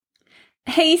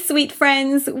Hey, sweet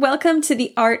friends. Welcome to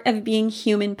the Art of Being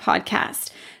Human podcast,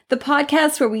 the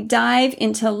podcast where we dive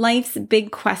into life's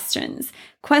big questions.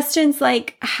 Questions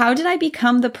like, how did I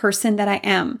become the person that I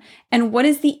am? And what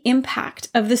is the impact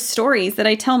of the stories that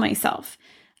I tell myself?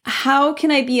 How can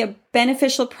I be a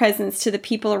beneficial presence to the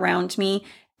people around me?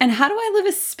 And how do I live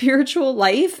a spiritual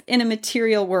life in a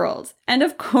material world? And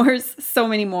of course, so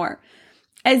many more.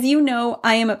 As you know,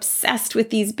 I am obsessed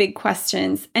with these big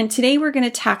questions, and today we're going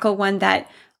to tackle one that,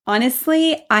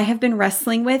 honestly, I have been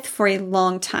wrestling with for a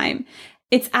long time.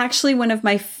 It's actually one of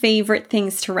my favorite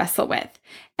things to wrestle with,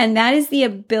 and that is the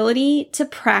ability to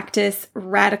practice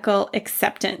radical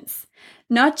acceptance.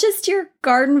 Not just your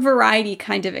garden variety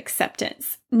kind of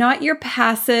acceptance, not your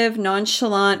passive,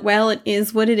 nonchalant, well, it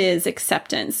is what it is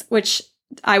acceptance, which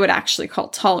I would actually call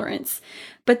tolerance,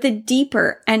 but the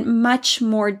deeper and much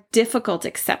more difficult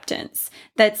acceptance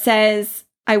that says,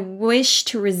 I wish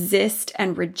to resist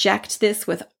and reject this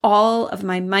with all of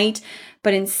my might,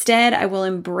 but instead I will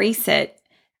embrace it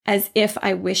as if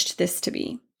I wished this to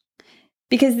be.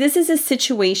 Because this is a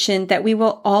situation that we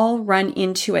will all run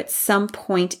into at some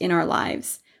point in our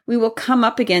lives. We will come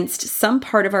up against some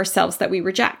part of ourselves that we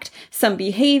reject, some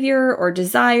behavior or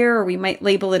desire, or we might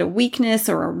label it a weakness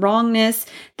or a wrongness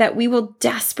that we will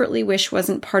desperately wish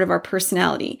wasn't part of our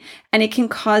personality. And it can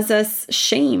cause us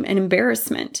shame and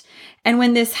embarrassment. And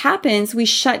when this happens, we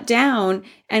shut down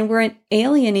and we're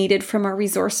alienated from our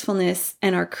resourcefulness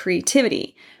and our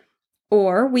creativity.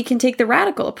 Or we can take the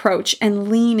radical approach and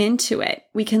lean into it.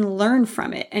 We can learn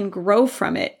from it and grow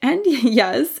from it and,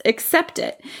 yes, accept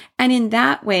it. And in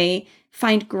that way,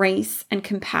 find grace and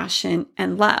compassion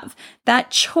and love. That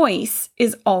choice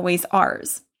is always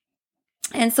ours.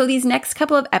 And so these next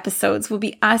couple of episodes will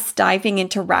be us diving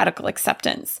into radical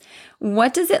acceptance.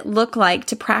 What does it look like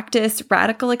to practice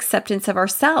radical acceptance of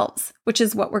ourselves, which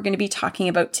is what we're going to be talking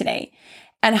about today?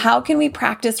 And how can we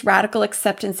practice radical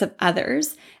acceptance of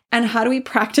others? And how do we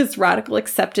practice radical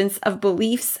acceptance of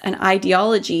beliefs and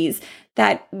ideologies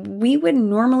that we would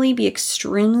normally be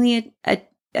extremely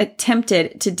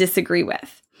tempted to disagree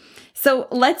with? So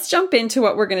let's jump into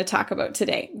what we're going to talk about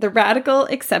today, the radical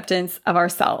acceptance of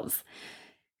ourselves.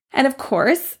 And of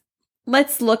course,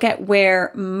 let's look at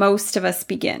where most of us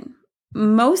begin.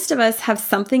 Most of us have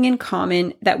something in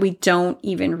common that we don't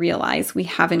even realize we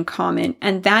have in common.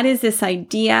 And that is this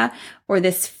idea or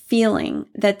this feeling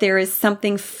that there is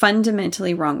something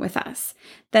fundamentally wrong with us,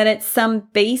 that at some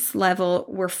base level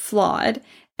we're flawed,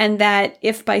 and that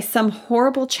if by some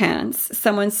horrible chance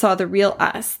someone saw the real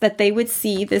us, that they would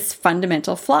see this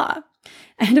fundamental flaw.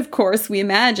 And of course, we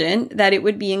imagine that it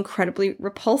would be incredibly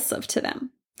repulsive to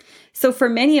them. So for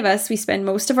many of us, we spend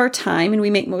most of our time and we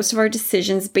make most of our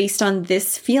decisions based on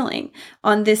this feeling,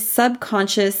 on this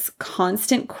subconscious,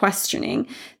 constant questioning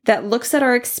that looks at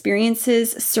our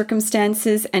experiences,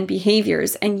 circumstances, and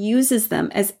behaviors and uses them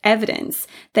as evidence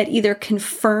that either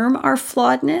confirm our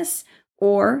flawedness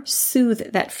or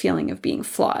soothe that feeling of being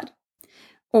flawed.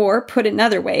 Or put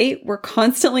another way, we're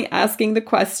constantly asking the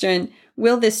question,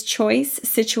 will this choice,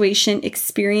 situation,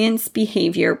 experience,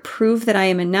 behavior prove that I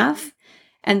am enough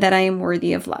and that I am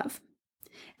worthy of love?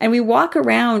 And we walk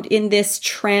around in this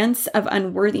trance of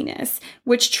unworthiness,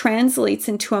 which translates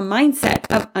into a mindset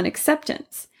of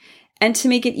unacceptance. And to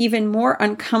make it even more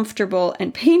uncomfortable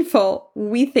and painful,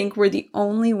 we think we're the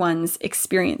only ones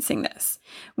experiencing this.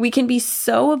 We can be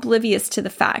so oblivious to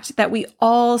the fact that we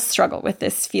all struggle with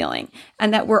this feeling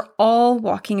and that we're all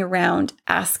walking around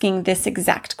asking this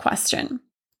exact question.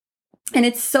 And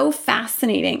it's so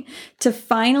fascinating to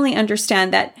finally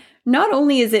understand that not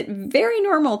only is it very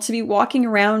normal to be walking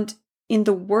around in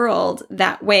the world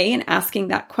that way and asking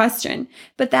that question,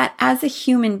 but that as a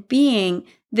human being,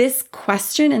 this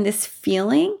question and this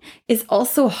feeling is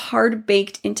also hard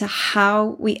baked into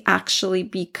how we actually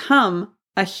become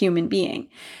a human being.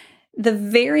 The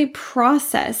very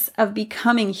process of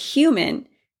becoming human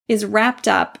is wrapped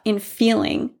up in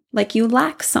feeling like you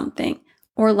lack something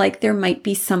or like there might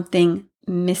be something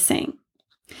missing.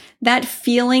 That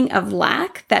feeling of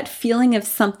lack, that feeling of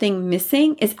something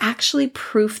missing is actually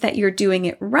proof that you're doing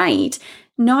it right,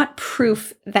 not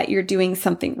proof that you're doing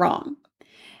something wrong.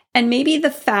 And maybe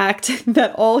the fact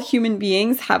that all human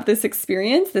beings have this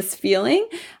experience, this feeling,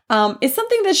 is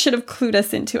something that should have clued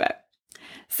us into it.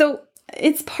 So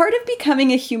it's part of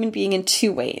becoming a human being in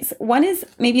two ways. One is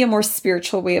maybe a more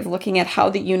spiritual way of looking at how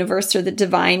the universe or the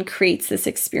divine creates this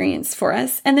experience for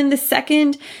us. And then the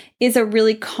second is a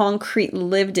really concrete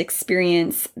lived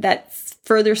experience that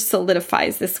further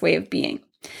solidifies this way of being.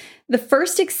 The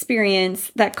first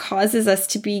experience that causes us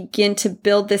to begin to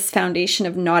build this foundation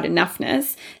of not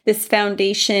enoughness, this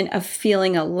foundation of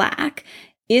feeling a lack,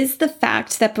 is the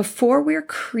fact that before we're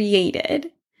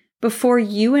created, before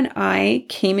you and I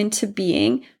came into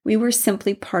being, we were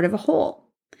simply part of a whole.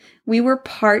 We were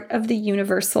part of the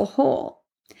universal whole.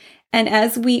 And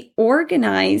as we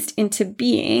organized into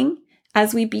being,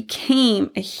 as we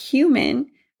became a human,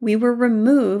 we were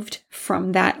removed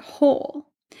from that whole.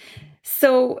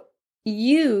 So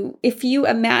if you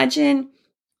imagine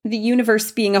the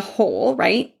universe being a whole,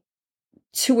 right,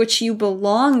 to which you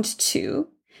belonged to,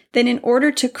 then in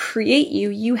order to create you,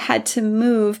 you had to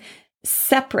move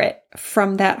separate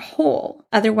from that whole.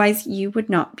 Otherwise, you would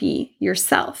not be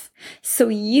yourself. So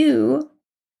the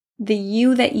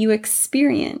you that you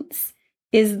experience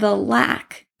is the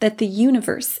lack that the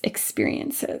universe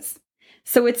experiences.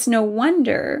 So it's no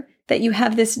wonder that you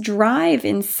have this drive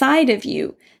inside of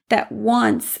you that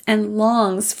wants and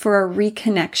longs for a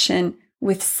reconnection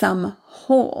with some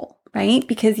whole, right?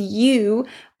 Because you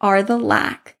are the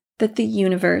lack that the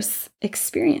universe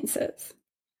experiences.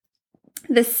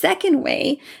 The second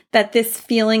way that this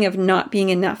feeling of not being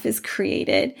enough is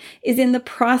created is in the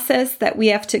process that we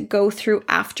have to go through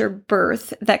after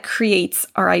birth that creates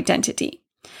our identity.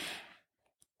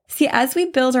 See, as we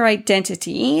build our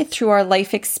identity through our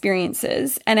life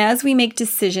experiences, and as we make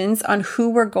decisions on who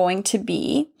we're going to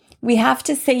be, we have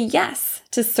to say yes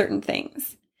to certain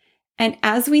things. And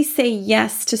as we say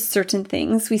yes to certain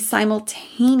things, we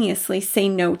simultaneously say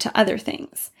no to other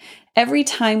things. Every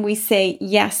time we say,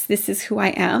 yes, this is who I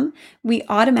am, we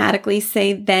automatically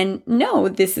say, then, no,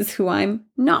 this is who I'm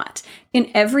not. In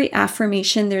every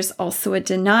affirmation, there's also a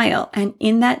denial. And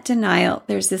in that denial,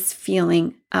 there's this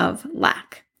feeling of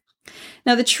lack.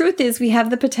 Now, the truth is we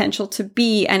have the potential to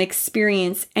be and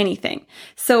experience anything.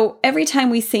 So every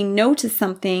time we say no to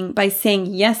something by saying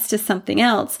yes to something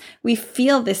else, we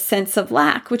feel this sense of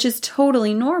lack, which is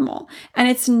totally normal. And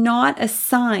it's not a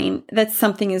sign that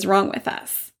something is wrong with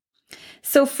us.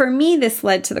 So for me, this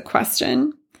led to the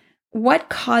question, what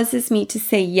causes me to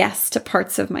say yes to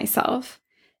parts of myself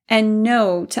and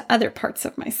no to other parts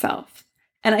of myself?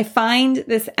 And I find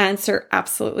this answer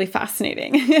absolutely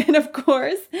fascinating. And of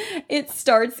course, it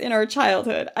starts in our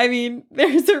childhood. I mean,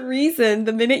 there's a reason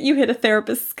the minute you hit a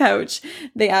therapist's couch,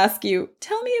 they ask you,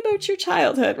 tell me about your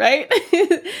childhood, right?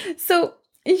 So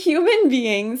human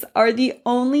beings are the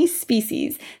only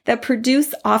species that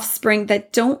produce offspring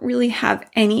that don't really have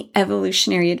any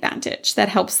evolutionary advantage that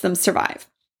helps them survive.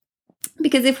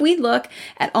 Because if we look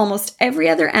at almost every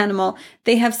other animal,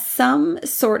 they have some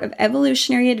sort of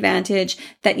evolutionary advantage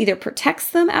that either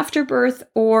protects them after birth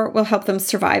or will help them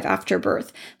survive after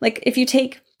birth. Like if you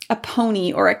take a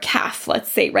pony or a calf,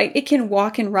 let's say, right? It can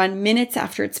walk and run minutes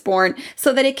after it's born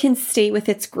so that it can stay with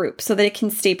its group, so that it can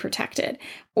stay protected.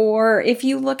 Or if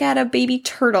you look at a baby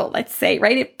turtle, let's say,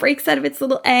 right? It breaks out of its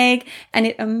little egg and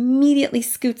it immediately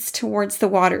scoots towards the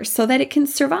water so that it can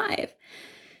survive.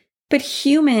 But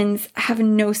humans have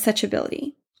no such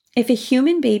ability. If a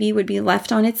human baby would be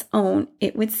left on its own,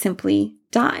 it would simply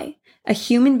die. A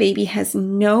human baby has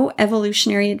no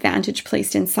evolutionary advantage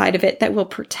placed inside of it that will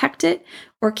protect it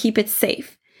or keep it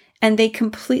safe. And they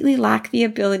completely lack the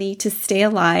ability to stay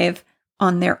alive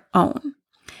on their own.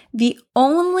 The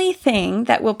only thing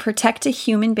that will protect a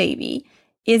human baby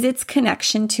is its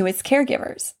connection to its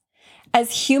caregivers.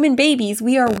 As human babies,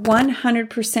 we are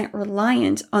 100%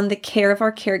 reliant on the care of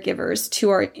our caregivers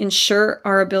to ensure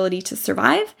our ability to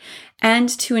survive and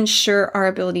to ensure our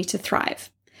ability to thrive.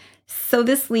 So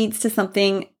this leads to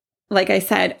something, like I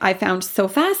said, I found so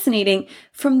fascinating.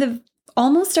 From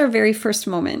almost our very first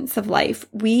moments of life,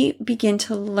 we begin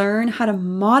to learn how to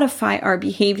modify our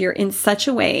behavior in such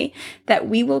a way that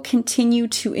we will continue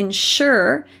to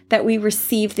ensure that we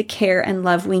receive the care and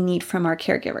love we need from our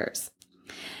caregivers.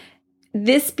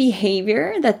 This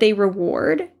behavior that they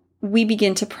reward, we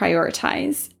begin to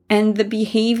prioritize. And the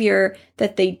behavior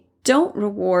that they don't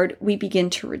reward, we begin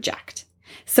to reject.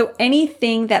 So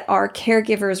anything that our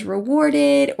caregivers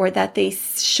rewarded or that they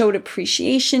showed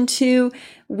appreciation to,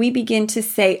 we begin to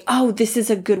say, oh, this is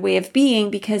a good way of being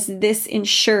because this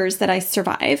ensures that I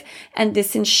survive and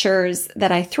this ensures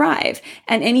that I thrive.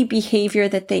 And any behavior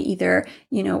that they either,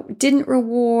 didn't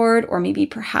reward or maybe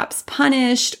perhaps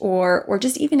punished or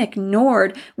just even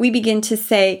ignored, we begin to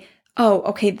say, oh,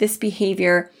 okay, this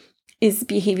behavior is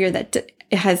behavior that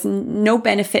it has no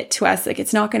benefit to us. Like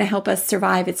it's not going to help us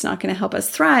survive. It's not going to help us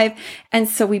thrive. And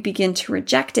so we begin to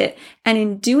reject it. And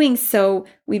in doing so,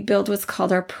 we build what's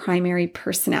called our primary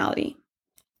personality.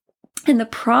 And the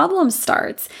problem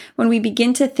starts when we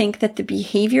begin to think that the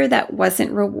behavior that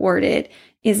wasn't rewarded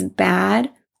is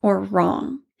bad or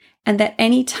wrong. And that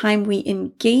anytime we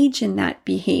engage in that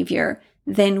behavior,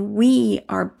 then we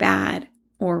are bad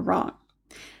or wrong.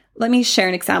 Let me share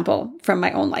an example from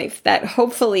my own life that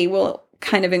hopefully will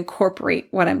kind of incorporate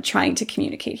what I'm trying to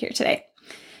communicate here today.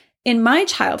 In my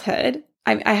childhood,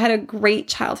 I had a great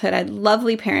childhood. I had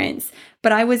lovely parents,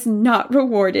 but I was not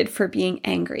rewarded for being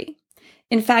angry.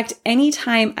 In fact,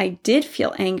 anytime I did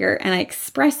feel anger and I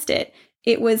expressed it,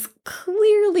 it was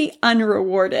clearly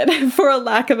unrewarded, for a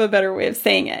lack of a better way of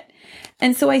saying it.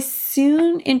 And so I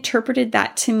soon interpreted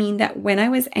that to mean that when I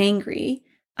was angry,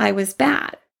 I was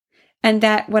bad. And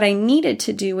that what I needed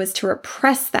to do was to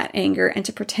repress that anger and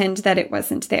to pretend that it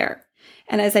wasn't there.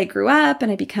 And as I grew up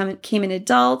and I became an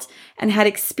adult and had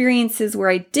experiences where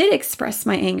I did express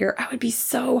my anger, I would be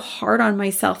so hard on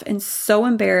myself and so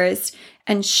embarrassed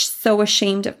and so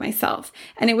ashamed of myself.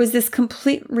 And it was this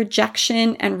complete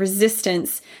rejection and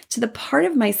resistance to the part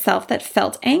of myself that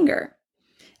felt anger.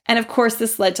 And of course,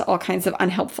 this led to all kinds of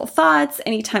unhelpful thoughts.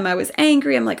 Anytime I was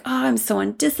angry, I'm like, oh, I'm so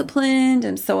undisciplined.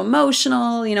 I'm so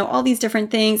emotional, all these different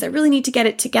things. I really need to get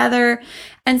it together.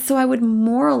 And so I would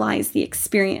moralize the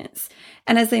experience.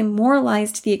 And as I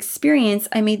moralized the experience,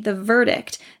 I made the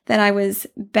verdict that I was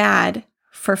bad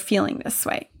for feeling this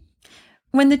way.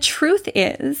 When the truth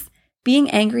is,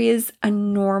 being angry is a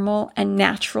normal and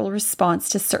natural response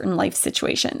to certain life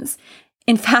situations.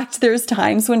 In fact, there's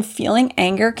times when feeling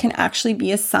anger can actually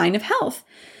be a sign of health.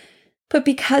 But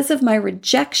because of my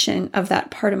rejection of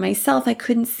that part of myself, I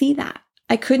couldn't see that.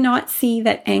 I could not see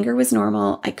that anger was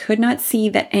normal. I could not see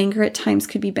that anger at times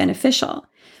could be beneficial.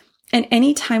 And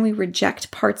anytime we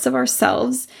reject parts of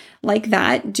ourselves like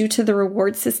that due to the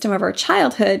reward system of our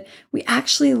childhood, we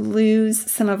actually lose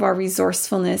some of our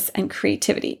resourcefulness and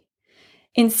creativity.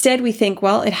 Instead, we think,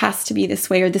 well, it has to be this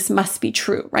way, or this must be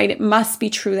true, right? It must be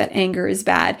true that anger is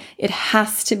bad. It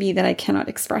has to be that I cannot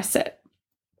express it.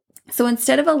 So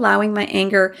instead of allowing my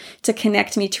anger to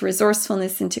connect me to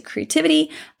resourcefulness and to creativity,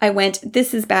 I went,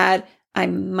 this is bad. I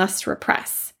must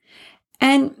repress.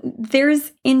 And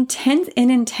there's an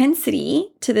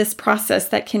intensity to this process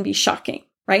that can be shocking,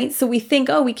 right? So we think,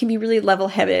 oh, we can be really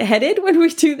level-headed when we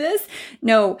do this.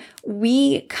 No,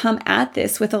 we come at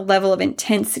this with a level of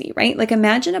intensity, right? Like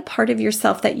imagine a part of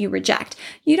yourself that you reject.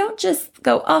 You don't just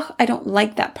go, oh, I don't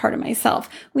like that part of myself.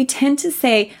 We tend to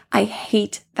say, I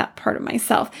hate that part of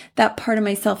myself. That part of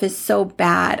myself is so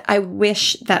bad. I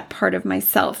wish that part of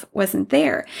myself wasn't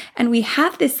there. And we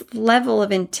have this level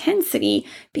of intensity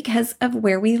because of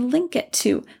where we link it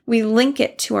to. We link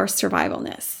it to our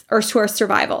survivalness or to our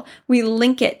survival. We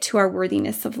link it to our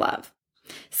worthiness of love.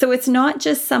 So it's not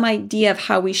just some idea of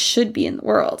how we should be in the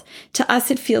world. To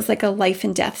us, it feels like a life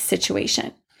and death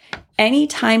situation.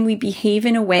 Anytime we behave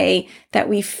in a way that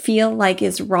we feel like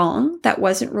is wrong, that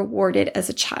wasn't rewarded as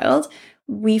a child,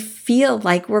 we feel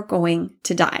like we're going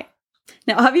to die.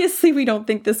 Now, obviously, we don't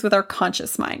think this with our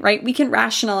conscious mind, right? We can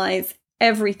rationalize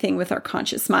everything with our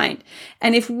conscious mind.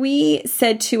 And if we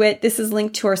said to it, this is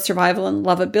linked to our survival and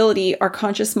lovability, our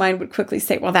conscious mind would quickly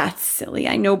say, well, that's silly.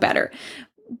 I know better.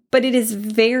 But it is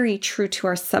very true to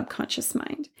our subconscious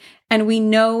mind. And we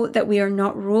know that we are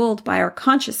not ruled by our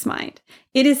conscious mind.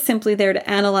 It is simply there to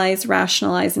analyze,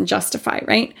 rationalize, and justify,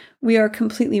 right? We are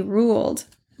completely ruled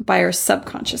by our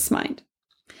subconscious mind.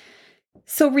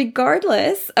 So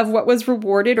regardless of what was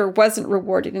rewarded or wasn't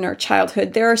rewarded in our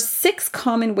childhood, there are 6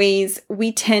 common ways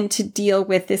we tend to deal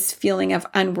with this feeling of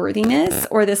unworthiness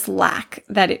or this lack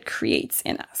that it creates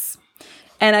in us.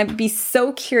 And I'd be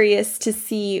so curious to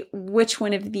see which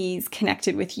one of these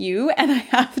connected with you. And I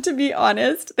have to be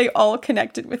honest, they all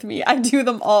connected with me. I do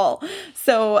them all.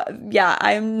 So yeah,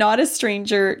 I am not a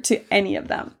stranger to any of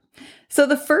them. So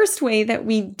the first way that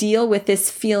we deal with this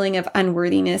feeling of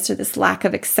unworthiness or this lack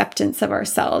of acceptance of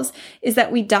ourselves is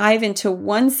that we dive into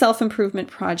one self-improvement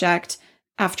project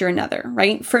after another,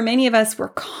 right? For many of us, we're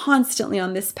constantly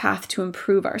on this path to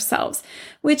improve ourselves,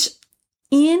 which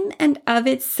in and of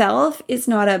itself is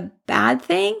not a bad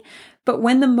thing. But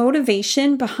when the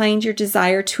motivation behind your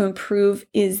desire to improve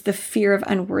is the fear of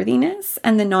unworthiness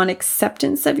and the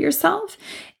non-acceptance of yourself,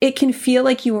 it can feel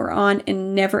like you are on a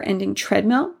never-ending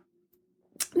treadmill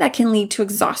that can lead to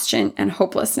exhaustion and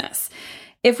hopelessness.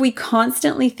 If we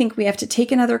constantly think we have to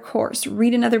take another course,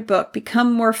 read another book,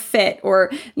 become more fit,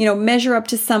 or, measure up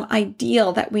to some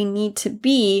ideal that we need to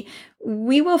be,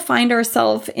 we will find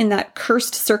ourselves in that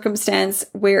cursed circumstance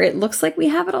where it looks like we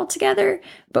have it all together,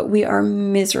 but we are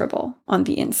miserable on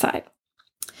the inside.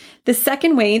 The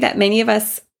second way that many of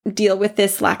us deal with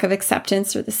this lack of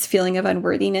acceptance or this feeling of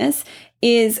unworthiness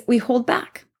is we hold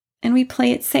back and we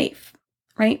play it safe.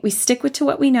 right? We stick to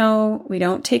what we know. We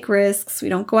don't take risks. We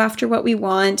don't go after what we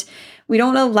want. We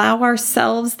don't allow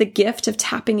ourselves the gift of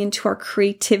tapping into our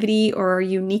creativity or our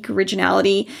unique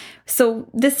originality. So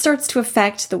this starts to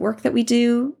affect the work that we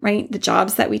do, right? The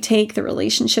jobs that we take, the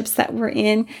relationships that we're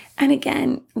in. And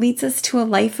again, leads us to a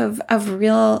life of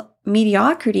real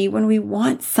mediocrity when we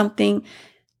want something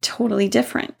totally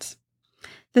different.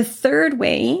 The third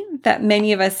way that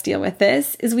many of us deal with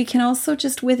this is we can also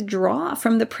just withdraw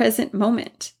from the present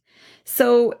moment.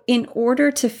 So in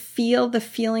order to feel the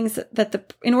feelings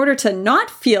in order to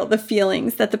not feel the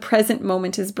feelings that the present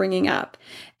moment is bringing up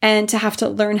and to have to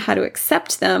learn how to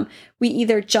accept them, we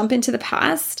either jump into the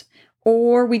past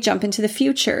or we jump into the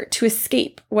future to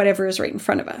escape whatever is right in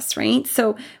front of us, right?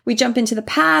 So we jump into the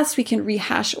past, we can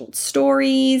rehash old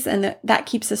stories, and that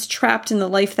keeps us trapped in the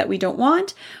life that we don't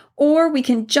want. Or we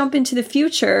can jump into the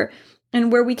future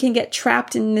and where we can get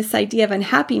trapped in this idea of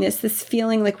unhappiness, this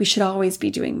feeling like we should always be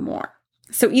doing more.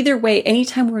 So either way,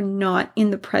 anytime we're not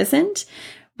in the present,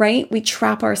 right, we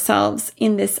trap ourselves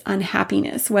in this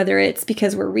unhappiness, whether it's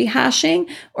because we're rehashing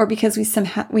or because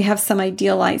we have some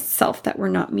idealized self that we're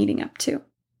not meeting up to.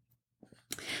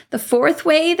 The fourth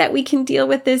way that we can deal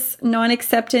with this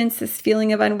non-acceptance, this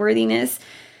feeling of unworthiness,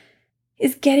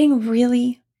 is getting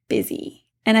really busy.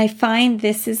 And I find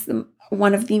this is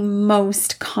one of the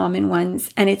most common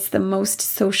ones, and it's the most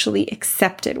socially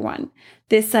accepted one.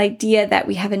 This idea that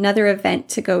we have another event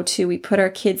to go to, we put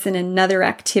our kids in another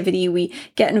activity, we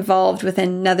get involved with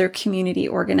another community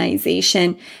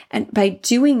organization. And by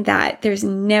doing that, there's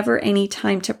never any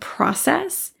time to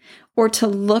process or to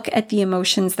look at the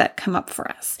emotions that come up for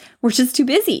us. We're just too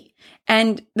busy.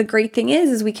 And the great thing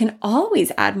is we can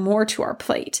always add more to our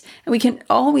plate, and we can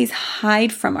always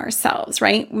hide from ourselves,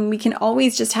 right? We can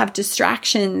always just have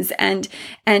distractions and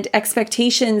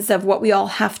expectations of what we all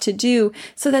have to do,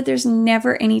 so that there's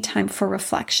never any time for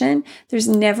reflection. There's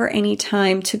never any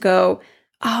time to go,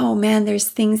 oh man, there's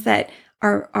things that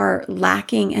are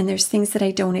lacking, and there's things that I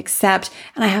don't accept,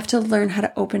 and I have to learn how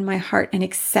to open my heart and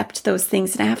accept those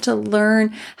things, and I have to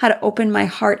learn how to open my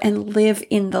heart and live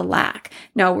in the lack.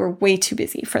 No, we're way too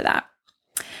busy for that.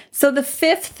 So the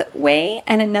fifth way,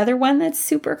 and another one that's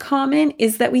super common,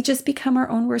 is that we just become our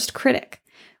own worst critic.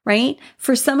 Right?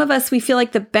 For some of us, we feel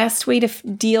like the best way to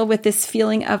deal with this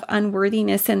feeling of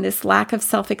unworthiness and this lack of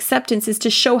self-acceptance is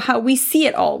to show how we see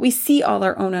it all. We see all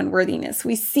our own unworthiness.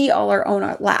 We see all our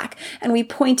own lack, and we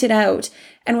point it out.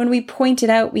 And when we point it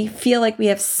out, we feel like we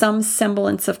have some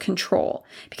semblance of control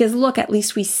because look, at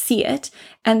least we see it.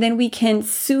 And then we can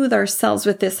soothe ourselves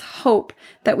with this hope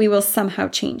that we will somehow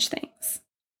change things.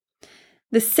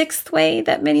 The sixth way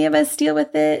that many of us deal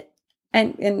with it,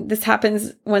 and this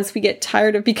happens once we get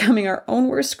tired of becoming our own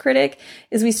worst critic,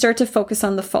 is we start to focus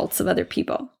on the faults of other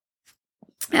people.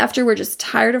 After we're just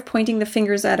tired of pointing the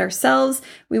fingers at ourselves,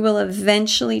 we will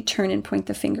eventually turn and point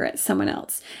the finger at someone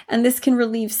else. And this can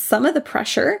relieve some of the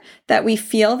pressure that we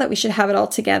feel that we should have it all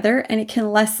together, and it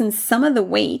can lessen some of the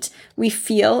weight we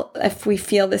feel if we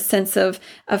feel this sense of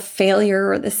failure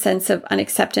or the sense of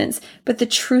unacceptance. But the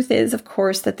truth is, of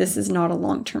course, that this is not a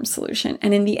long-term solution.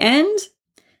 And in the end,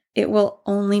 it will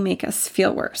only make us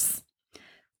feel worse.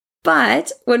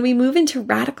 But when we move into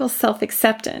radical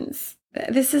self-acceptance,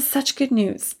 this is such good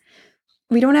news.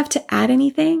 We don't have to add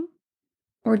anything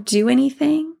or do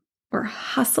anything or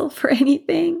hustle for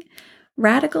anything.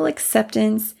 Radical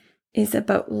acceptance is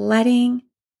about letting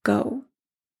go.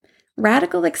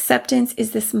 Radical acceptance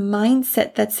is this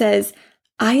mindset that says,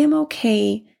 I am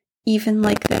okay even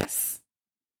like this.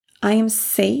 I am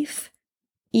safe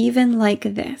even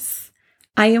like this.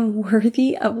 I am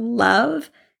worthy of love,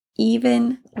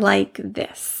 even like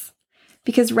this.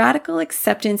 Because radical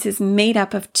acceptance is made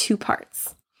up of two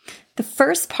parts. The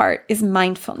first part is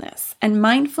mindfulness, and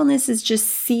mindfulness is just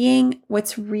seeing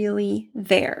what's really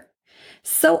there.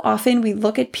 So often we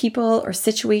look at people or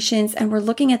situations and we're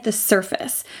looking at the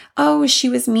surface. Oh, she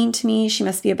was mean to me. She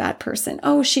must be a bad person.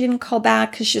 Oh, she didn't call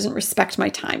back because she doesn't respect my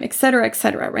time,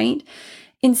 etc., right?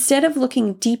 Instead of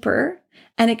looking deeper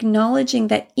and acknowledging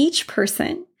that each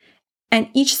person and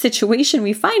each situation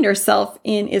we find ourselves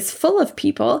in is full of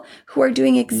people who are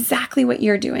doing exactly what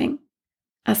you're doing.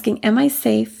 Asking, am I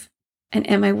safe and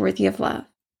am I worthy of love?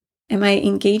 Am I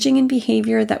engaging in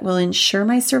behavior that will ensure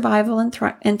my survival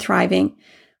and thriving,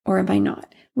 or am I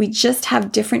not? We just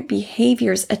have different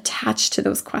behaviors attached to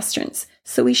those questions,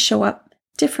 so we show up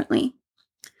differently.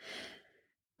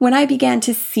 When I began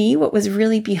to see what was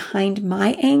really behind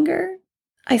my anger,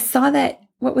 I saw that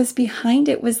what was behind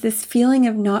it was this feeling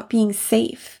of not being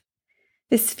safe,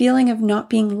 this feeling of not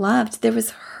being loved. There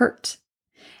was hurt.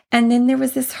 And then there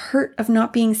was this hurt of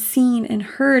not being seen and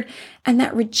heard. And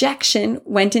that rejection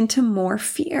went into more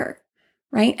fear,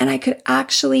 right? And I could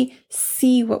actually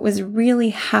see what was really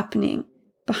happening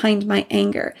behind my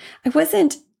anger. I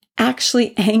wasn't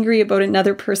actually angry about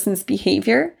another person's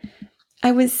behavior.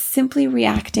 I was simply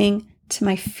reacting to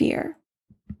my fear.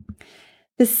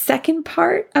 The second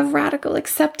part of radical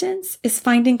acceptance is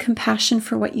finding compassion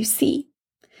for what you see.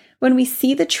 When we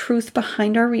see the truth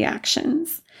behind our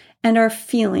reactions and our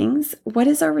feelings, what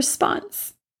is our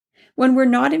response? When we're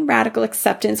not in radical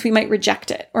acceptance, we might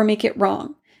reject it or make it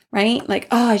wrong, right? Like,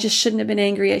 oh, I just shouldn't have been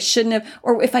angry. I shouldn't have,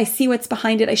 or if I see what's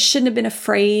behind it, I shouldn't have been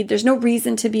afraid. There's no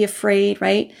reason to be afraid,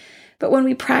 right? But when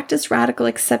we practice radical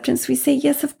acceptance, we say,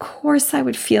 yes, of course I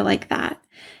would feel like that.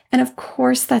 And of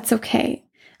course that's okay.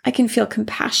 I can feel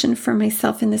compassion for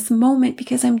myself in this moment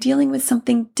because I'm dealing with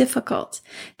something difficult.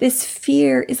 This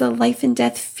fear is a life and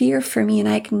death fear for me, and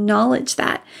I acknowledge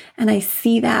that, and I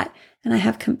see that, and I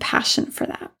have compassion for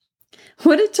that.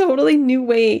 What a totally new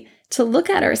way to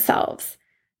look at ourselves,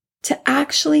 to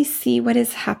actually see what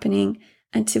is happening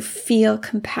and to feel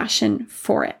compassion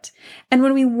for it. And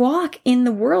when we walk in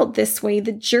the world this way,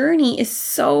 the journey is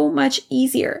so much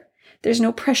easier. There's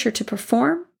no pressure to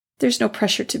perform. There's no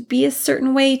pressure to be a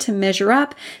certain way, to measure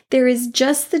up. There is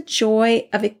just the joy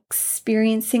of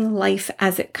experiencing life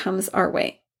as it comes our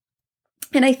way.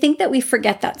 And I think that we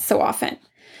forget that so often.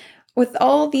 With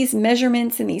all these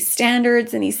measurements and these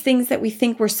standards and these things that we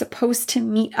think we're supposed to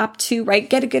meet up to, right?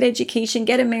 Get a good education,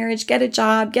 get a marriage, get a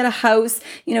job, get a house,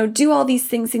 do all these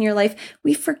things in your life.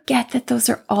 We forget that those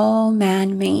are all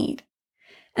man-made,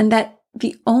 and that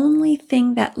the only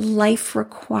thing that life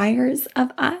requires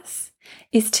of us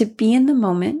is to be in the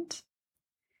moment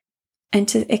and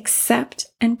to accept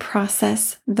and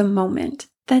process the moment.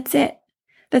 That's it.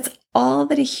 That's all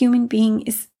that a human being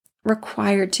is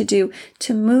required to do,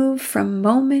 to move from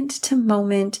moment to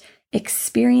moment,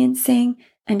 experiencing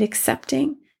and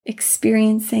accepting,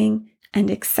 experiencing and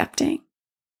accepting.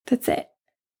 That's it.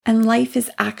 And life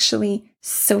is actually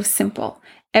so simple.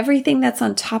 Everything that's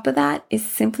on top of that is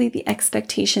simply the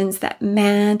expectations that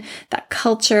man, that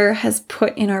culture has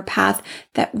put in our path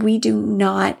that we do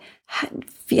not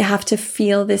have to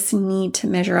feel this need to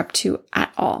measure up to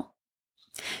at all.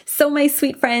 So my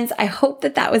sweet friends, I hope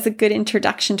that that was a good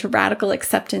introduction to radical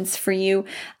acceptance for you.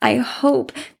 I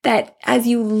hope that as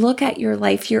you look at your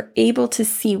life, you're able to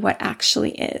see what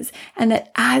actually is. And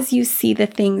that as you see the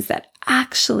things that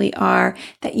actually are,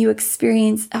 that you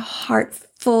experience a heart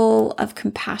full of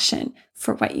compassion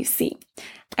for what you see.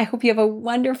 I hope you have a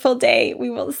wonderful day. We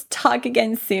will talk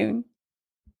again soon.